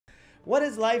What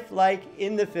is life like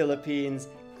in the Philippines,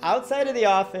 outside of the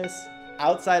office,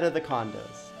 outside of the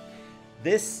condos?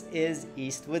 This is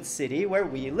Eastwood City, where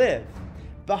we live.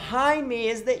 Behind me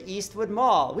is the Eastwood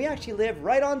Mall. We actually live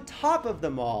right on top of the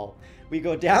mall. We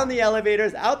go down the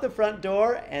elevators out the front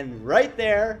door, and right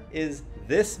there is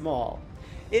this mall.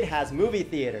 It has movie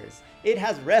theaters. It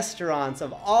has restaurants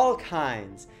of all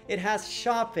kinds. It has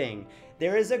shopping.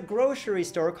 There is a grocery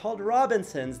store called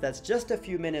Robinson's that's just a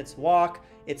few minutes walk.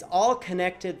 It's all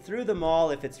connected through the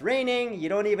mall. If it's raining, you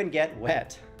don't even get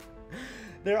wet.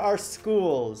 There are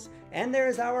schools, and there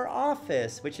is our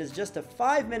office, which is just a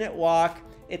 5-minute walk.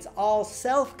 It's all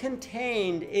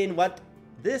self-contained in what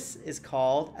this is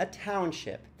called a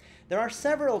township. There are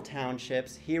several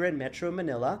townships here in Metro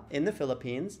Manila in the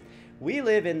Philippines. We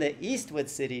live in the Eastwood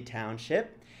City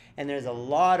township, and there's a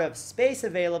lot of space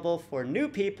available for new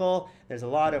people. There's a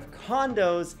lot of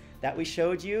condos that we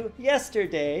showed you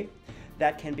yesterday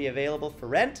that can be available for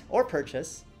rent or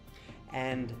purchase.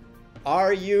 And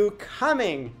are you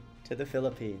coming to the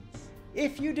Philippines?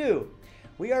 If you do,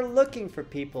 we are looking for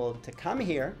people to come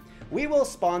here. We will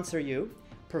sponsor you,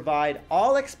 provide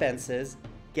all expenses,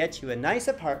 get you a nice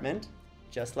apartment,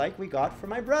 just like we got for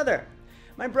my brother.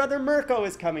 My brother Mirko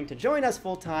is coming to join us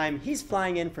full-time. He's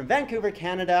flying in from Vancouver,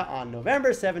 Canada on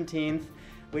November 17th,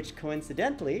 which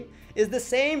coincidentally is the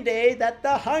same day that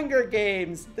The Hunger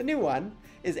Games, the new one,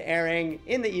 is airing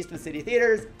in the Eastwood City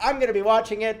theaters. I'm gonna be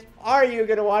watching it. Are you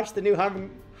gonna watch the new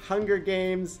Hunger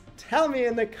Games? Tell me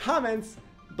in the comments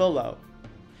below.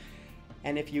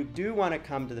 And if you do want to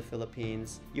come to the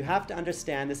Philippines, you have to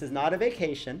understand this is not a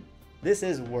vacation. This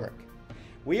is work.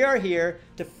 We are here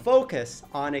to focus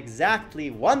on exactly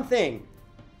one thing,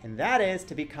 and that is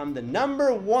to become the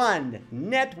 #1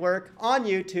 network on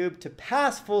YouTube, to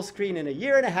pass full screen in a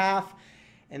year and a half,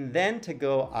 and then to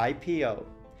go IPO.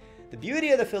 The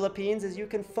beauty of the Philippines is you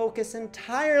can focus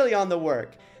entirely on the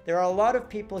work. There are a lot of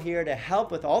people here to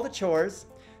help with all the chores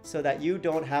so that you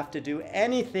don't have to do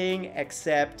anything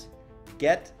except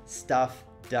get stuff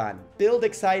done. Build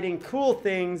exciting, cool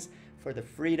things for the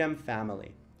Freedom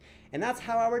family. And that's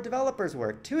how our developers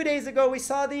work. 2 days ago, we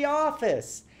saw The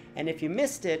Office. And if you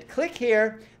missed it, click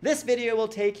here. This video will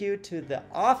take you to the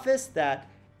office that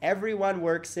everyone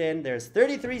works in. There's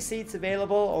 33 seats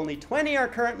available. Only 20 are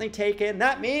currently taken.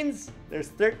 That means there's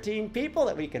 13 people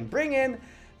that we can bring in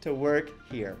to work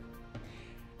here.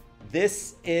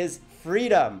 This is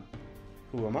Freedom.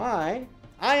 Who am I?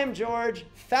 I am George,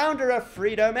 founder of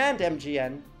Freedom and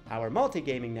MGN, our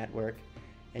multi-gaming network,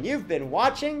 and you've been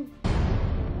watching.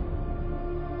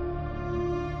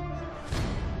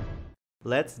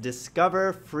 Let's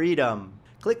discover freedom.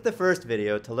 Click the first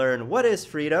video to learn what is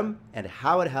freedom and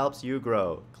how it helps you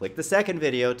grow. Click the second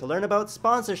video to learn about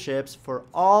sponsorships for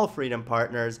all Freedom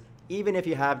partners, even if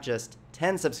you have just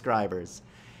 10 subscribers.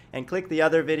 And click the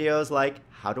other videos like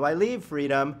How Do I Leave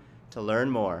Freedom to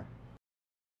learn more.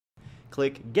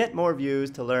 Click Get More Views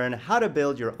to learn how to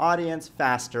build your audience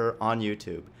faster on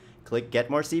YouTube. Click Get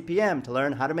More CPM to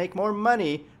learn how to make more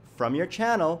money from your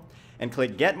channel. And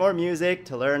click Get More Music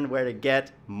to learn where to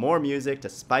get more music to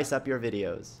spice up your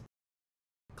videos.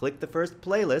 Click the first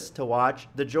playlist to watch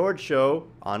The George Show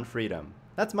on Freedom.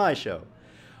 That's my show.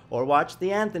 Or watch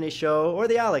The Anthony Show or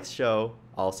The Alex Show,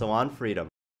 also on Freedom.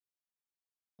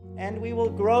 And we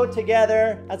will grow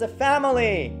together as a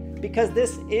family, because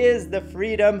this is the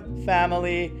Freedom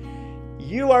family.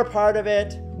 You are part of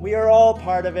it, we are all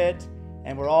part of it,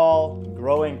 and we're all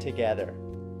growing together.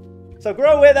 So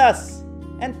grow with us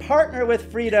and partner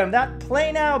with Freedom. That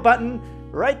Play Now button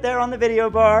right there on the video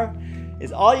bar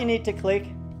is all you need to click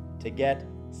to get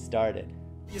started.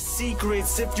 Your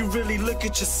secrets, if you really look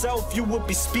at yourself, you would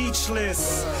be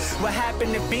speechless. What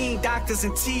happened to being doctors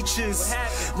and teachers?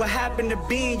 What happened to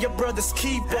being your brother's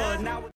keeper? Now